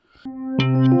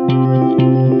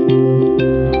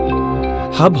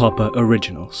Hubhopper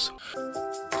Originals.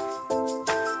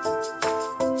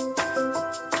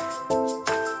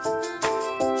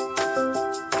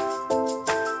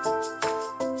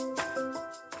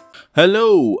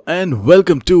 Hello and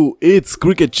welcome to It's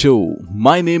Cricket Show.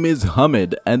 My name is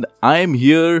Hamid and I am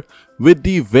here with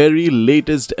the very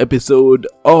latest episode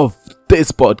of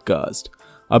this podcast.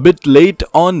 A bit late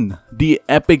on the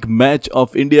epic match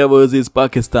of India versus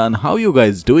Pakistan. How you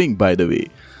guys doing, by the way?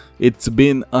 It's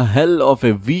been a hell of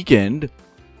a weekend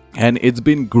and it's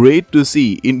been great to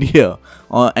see India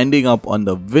ending up on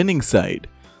the winning side.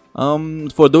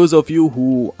 For those of you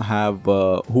who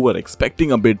were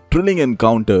expecting a bit thrilling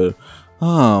encounter,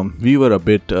 we were a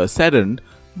bit saddened,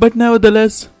 but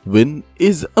nevertheless, win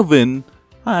is a win.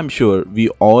 I'm sure we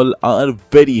all are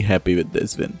very happy with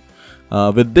this win.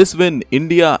 With this win,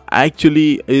 India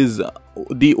actually is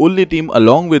the only team,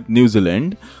 along with New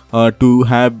Zealand, to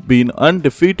have been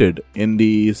undefeated in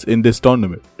this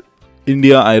tournament.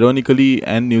 India, ironically,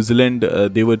 and New Zealand,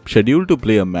 they were scheduled to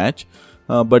play a match,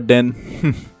 but then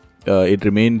it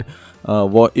remained.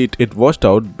 It washed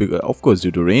out, of course,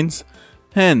 due to rains,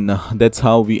 and that's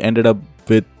how we ended up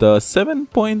with 7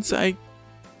 points. I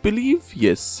believe,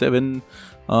 yes, 7.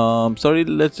 I'll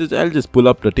just pull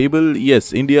up the table.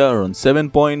 Yes, India are on 7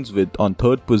 points on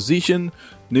third position.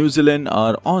 New Zealand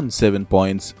are on 7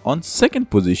 points on second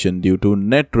position due to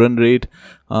net run rate.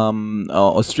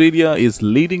 Australia is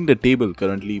leading the table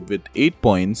currently with 8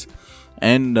 points.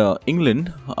 And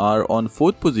England are on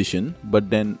fourth position. But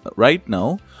then right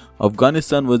now,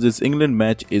 Afghanistan versus England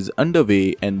match is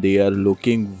underway and they are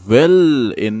looking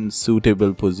well in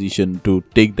suitable position to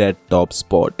take that top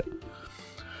spot.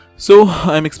 So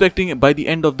I'm expecting by the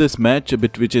end of this match,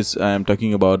 which is I'm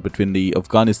talking about between the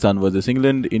Afghanistan versus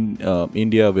England,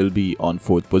 India will be on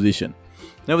fourth position.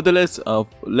 Nevertheless,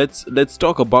 let's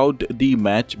talk about the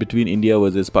match between India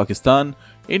versus Pakistan.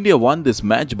 India won this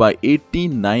match by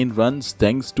 89 runs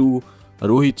thanks to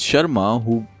Rohit Sharma,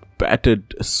 who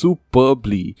batted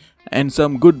superbly, and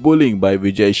some good bowling by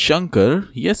Vijay Shankar.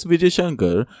 Yes, Vijay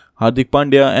Shankar, Hardik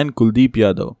Pandya and Kuldeep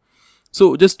Yadav.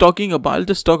 So I'll just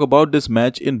talk about this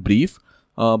match in brief.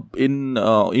 In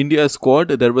India's squad,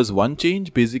 there was one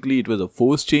change. Basically, it was a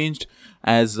forced change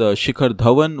as Shikhar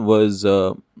Dhawan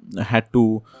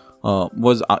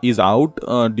is out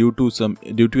due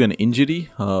to an injury,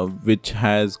 which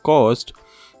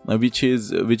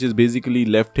is basically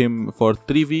left him for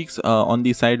 3 weeks on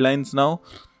the sidelines now.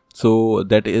 So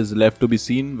that is left to be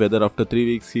seen whether after 3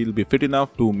 weeks he'll be fit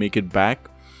enough to make it back.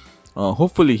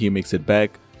 Hopefully he makes it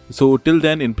back. So till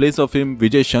then, in place of him,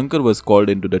 Vijay Shankar was called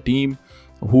into the team,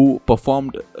 who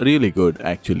performed really good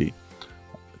actually.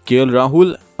 KL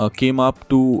Rahul came up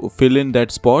to fill in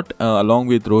that spot along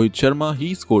with Rohit Sharma.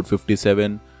 He scored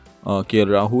 57. KL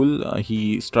Rahul,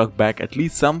 he struck back at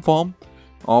least some form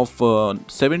of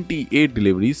 78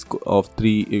 deliveries of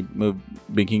 3,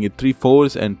 making it 3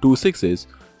 fours and 2 sixes.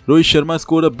 Rohit Sharma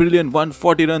scored a brilliant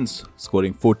 140 runs,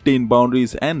 scoring 14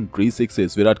 boundaries and 3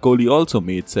 sixes. Virat Kohli also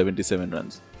made 77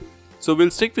 runs. So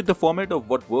we'll stick with the format of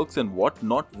what works and what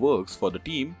not works for the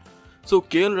team. So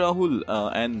KL Rahul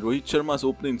and Rohit Sharma's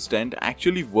opening stand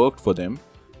actually worked for them,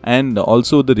 and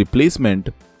also the replacement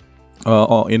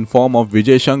in form of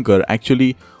Vijay Shankar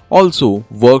actually also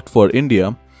worked for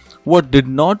India. What did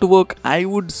not work, I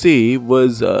would say,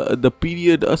 was a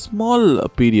small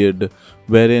period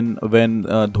when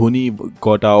Dhoni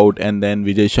got out and then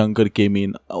Vijay Shankar came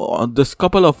in. This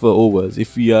couple of overs,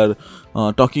 if we are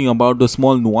talking about the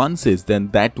small nuances, then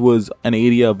that was an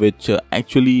area which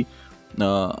actually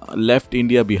left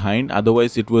India behind.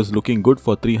 Otherwise, it was looking good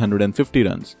for 350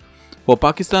 runs. For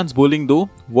Pakistan's bowling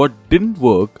though, what didn't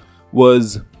work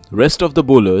was rest of the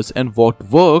bowlers, and what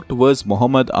worked was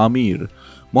Mohammad Amir.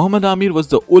 Mohammad Amir was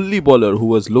the only bowler who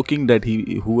was looking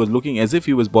as if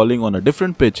he was bowling on a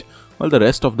different pitch, while the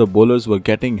rest of the bowlers were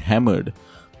getting hammered.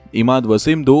 Imad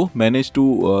Wasim though managed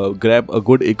to grab a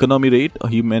good economy rate.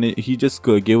 He just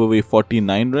gave away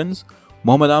 49 runs.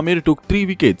 Mohammad Amir took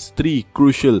 3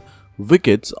 crucial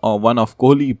wickets, one of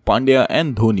Kohli, Pandya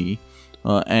and Dhoni,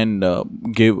 and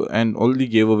only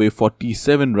gave away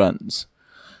 47 runs.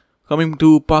 Coming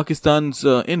to Pakistan's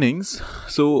innings,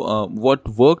 so what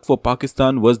worked for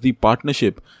Pakistan was the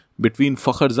partnership between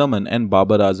Fakhar Zaman and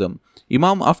Babar Azam.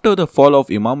 After the fall of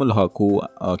Imam ul Haq, who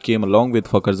came along with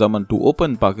Fakhar Zaman to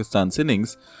open Pakistan's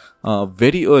innings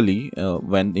very early,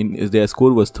 when their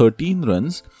score was 13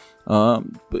 runs,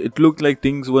 it looked like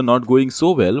things were not going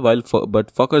so well.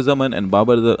 But Fakhar Zaman and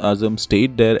Babar Azam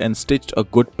stayed there and stitched a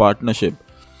good partnership.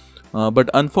 But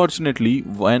unfortunately,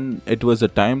 when it was a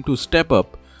time to step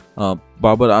up,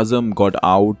 Babar Azam got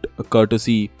out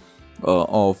courtesy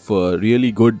of a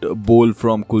really good bowl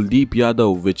from Kuldeep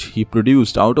Yadav, which he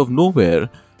produced out of nowhere.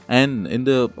 And in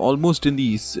the almost in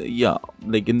the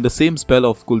like in the same spell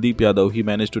of Kuldeep Yadav, he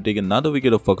managed to take another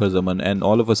wicket of Fakhar Zaman, and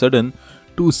all of a sudden,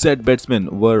 two set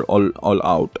batsmen were all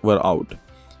out.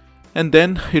 And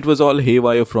then it was all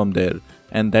haywire from there,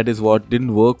 and that is what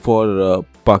didn't work for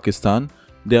Pakistan.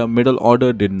 Their middle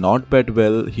order did not bat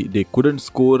well. They couldn't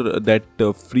score that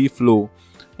free flow,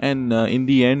 and in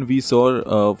the end we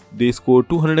saw they scored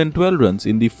 212 runs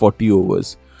in the 40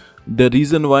 overs. The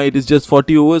reason why it is just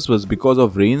 40 overs was because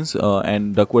of rains,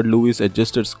 and Duckworth Lewis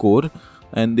adjusted score,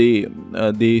 and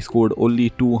they scored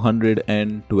only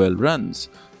 212 runs.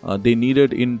 They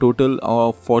needed in total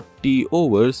of 40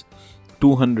 overs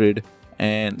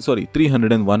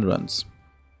 301 runs.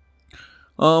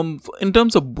 In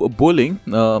terms of bowling,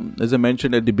 as I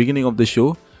mentioned at the beginning of the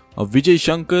show, Vijay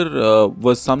Shankar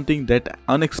was something that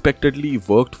unexpectedly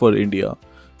worked for India.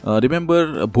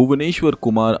 Remember, Bhuvaneshwar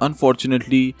Kumar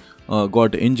unfortunately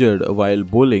got injured while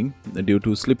bowling due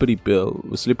to slippery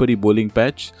bowling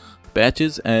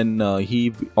patches, and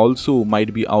he also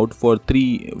might be out for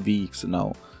 3 weeks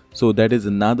now. So that is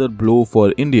another blow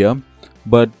for India.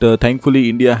 But thankfully,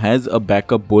 India has a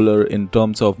backup bowler in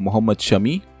terms of Mohammad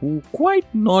Shami, who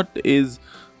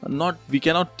we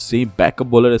cannot say backup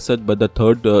bowler as such, but the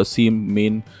third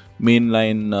seam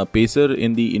mainline pacer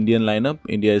in the Indian lineup.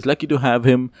 India is lucky to have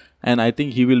him, and I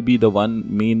think he will be the one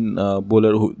main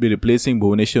bowler who will be replacing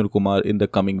Bhuvaneshwar Kumar in the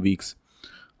coming weeks.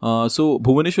 So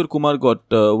Bhuvaneshwar Kumar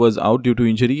was out due to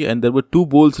injury, and there were 2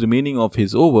 bowls remaining of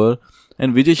his over,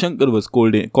 and Vijay Shankar was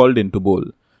called in to bowl.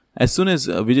 As soon as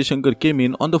Vijay Shankar came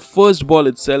in, on the first ball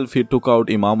itself, he took out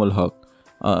Imam ul Haq,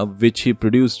 which he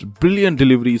produced brilliant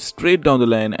delivery straight down the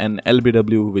line, and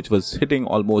LBW, which was hitting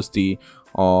almost the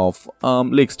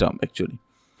leg stump actually.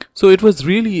 So it was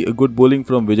really a good bowling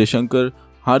from Vijay Shankar.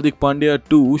 Hardik Pandya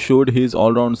too showed his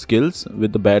all-round skills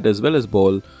with the bat as well as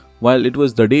ball. While it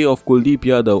was the day of Kuldeep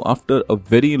Yadav, after a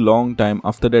very long time,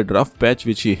 after that rough patch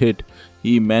which he hit,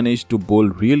 he managed to bowl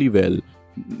really well.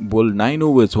 Bowled 9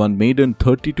 overs, won maiden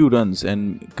 32 runs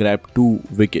and grabbed 2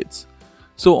 wickets.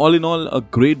 So all in all, a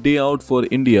great day out for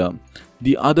India.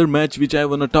 The other match which I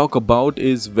want to talk about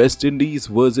is West Indies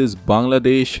versus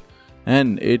Bangladesh,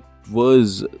 and it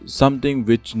was something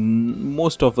which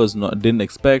most of us didn't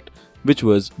expect, which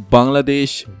was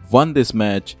Bangladesh won this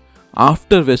match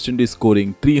after West Indies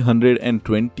scoring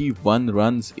 321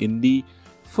 runs in the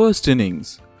first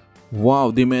innings.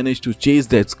 Wow, they managed to chase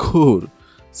that score.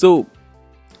 So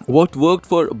what worked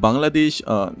for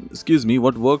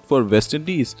what worked for West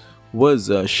Indies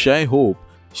was Shai Hope,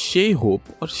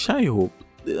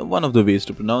 one of the ways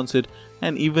to pronounce it,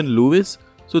 and even Lewis.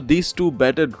 So these two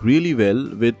batted really well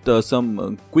with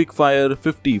some quick fire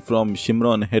 50 from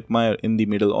Shimron Hetmyer in the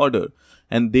middle order,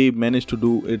 and they managed to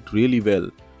do it really well.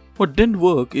 What didn't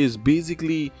work is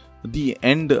basically the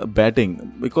end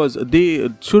batting, because they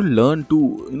should learn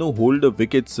to hold the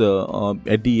wickets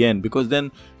at the end, because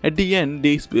then at the end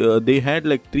they had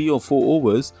like 3 or 4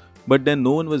 overs, but then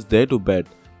no one was there to bat.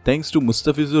 Thanks to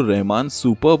Mustafizur Rahman's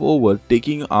superb over,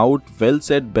 taking out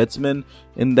well-set batsmen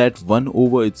in that 1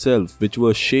 over itself, which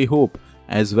were Shai Hope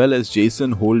as well as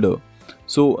Jason Holder.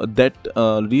 So that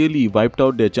really wiped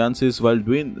out their chances, while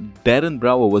Darren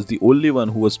Bravo was the only one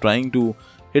who was trying to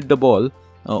hit the ball.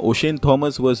 O'Shane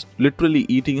Thomas was literally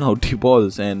eating out the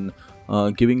balls and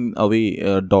giving away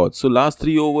dots. So last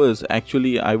 3 overs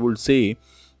actually, I would say,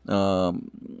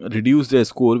 reduced their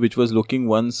score, which was looking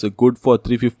once good for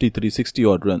 350-360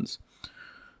 odd runs.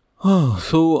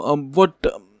 So what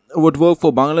worked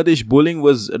for Bangladesh bowling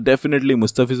was definitely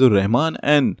Mustafizur Rahman,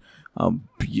 and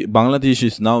Bangladesh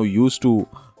is now used to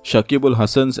Shakib Al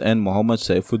Hasan's and Mohammad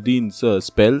Saifuddin's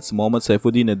spells. Mohammad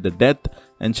Saifuddin at the death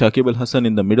and Shakib Al Hasan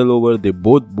in the middle over, they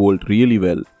both bowled really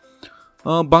well.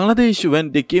 Bangladesh,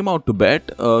 when they came out to bat,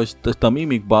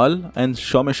 Tamim Iqbal and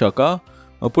Shome Shaka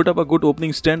put up a good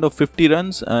opening stand of 50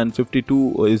 runs, and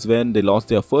 52 is when they lost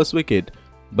their first wicket.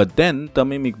 But then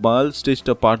Tamim Iqbal stitched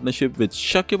a partnership with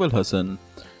Shakib Al Hasan.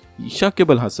 Shakib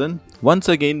Al Hasan once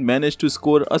again managed to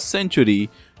score a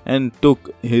century and take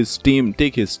his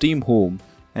team home.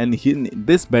 And in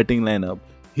this batting lineup,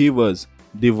 he was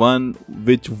the one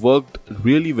which worked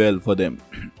really well for them.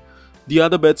 The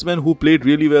other batsman who played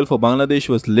really well for Bangladesh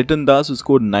was Liton Das, who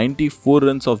scored 94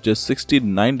 runs of just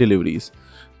 69 deliveries.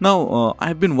 Now,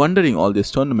 I've been wondering all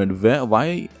this tournament,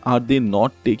 why are they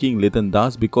not taking Liton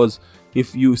Das? Because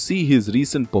if you see his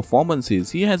recent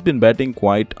performances, he has been batting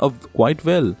quite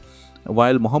well.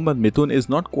 While Mohammad Mithun is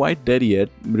not quite there yet,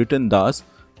 Liton Das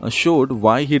showed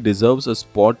why he deserves a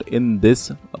spot in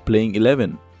this playing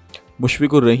 11.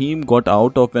 Mushfiqur Rahim got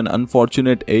out of an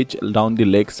unfortunate edge down the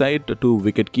leg side to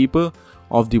wicketkeeper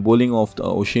of the bowling of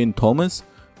Oshane Thomas,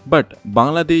 but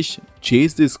Bangladesh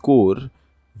chased the score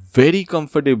very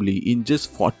comfortably in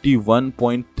just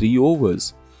 41.3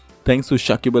 overs, thanks to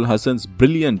Shakib Al Hasan's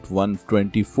brilliant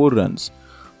 124 runs.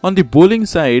 On the bowling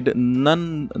side,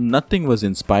 no one was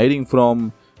inspiring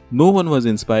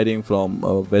from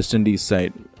West Indies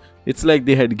side. It's like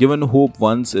they had given hope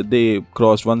once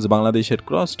Bangladesh had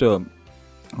crossed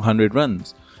 100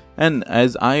 runs. And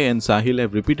as I and Sahil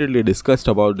have repeatedly discussed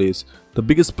about this, the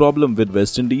biggest problem with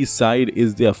West Indies side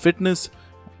is their fitness.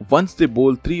 Once they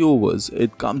bowl 3 overs,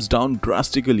 it comes down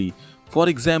drastically. For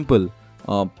example,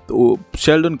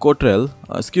 Oshane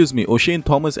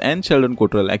Thomas and Sheldon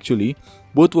Cottrell actually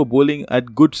both were bowling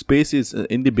at good spaces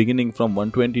in the beginning from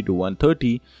 120 to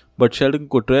 130, but Sheldon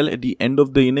Cottrell at the end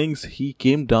of the innings he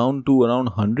came down to around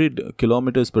 100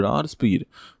 kilometers per hour speed,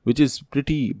 which is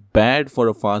pretty bad for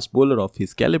a fast bowler of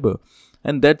his caliber.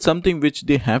 And that's something which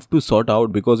they have to sort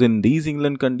out, because in these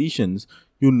England conditions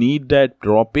you need that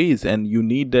raw pace, and you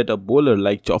need that a bowler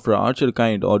like Jofra Archer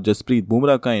kind or Jasprit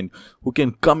Bumrah kind who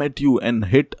can come at you and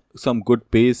hit some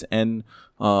good pace and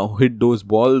hit those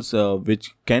balls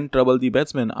which can trouble the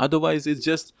batsman. Otherwise it's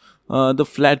just the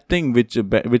flat thing which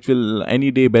will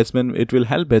any day batsman, it will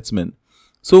help batsmen.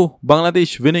 So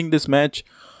Bangladesh winning this match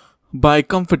by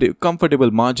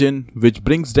comfortable margin, which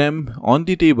brings them on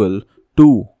the table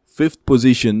to 5th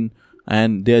position,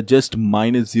 and they are just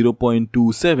minus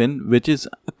 0.27, which is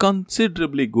a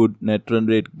considerably good net run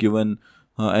rate given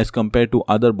as compared to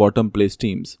other bottom place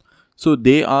teams. So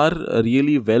they are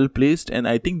really well placed, and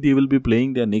I think they will be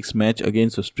playing their next match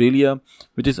against Australia,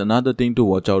 which is another thing to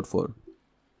watch out for.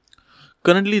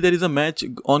 Currently there is a match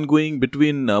ongoing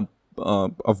between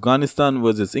Afghanistan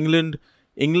versus England.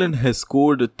 England has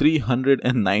scored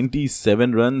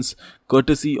 397 runs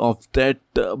courtesy of that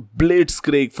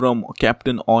blitzkrieg from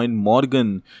Captain Eoin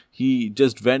Morgan. He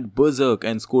just went berserk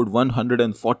and scored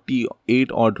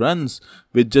 148 odd runs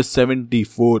with just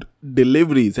 74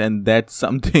 deliveries, and that's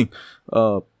something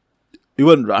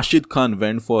even Rashid Khan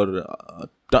went for a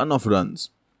ton of runs.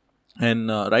 And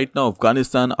right now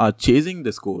Afghanistan are chasing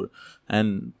the score,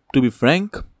 and to be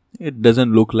frank, it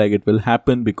doesn't look like it will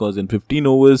happen, because in 15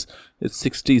 overs it's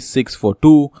 66 for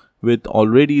 2 with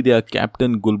already their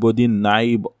captain Gulbuddin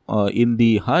Naib in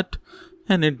the hut,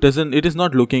 and it is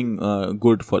not looking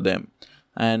good for them.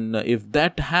 And if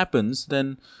that happens,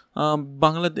 then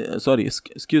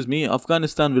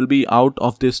Afghanistan will be out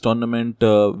of this tournament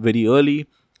very early,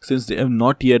 since they have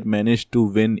not yet managed to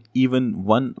win even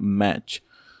one match.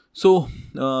 So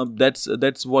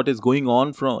that's what is going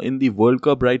on in the World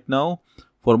Cup right now.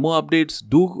 For more updates,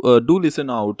 do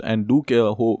listen out, and do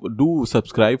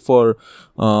subscribe for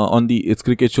on the It's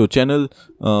Cricket Show channel.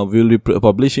 We will be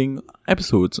publishing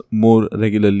episodes more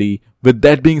regularly. With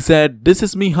that being said, this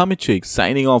is me, Hamid Sheikh,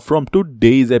 signing off from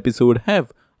today's episode.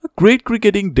 Have a great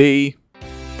cricketing day.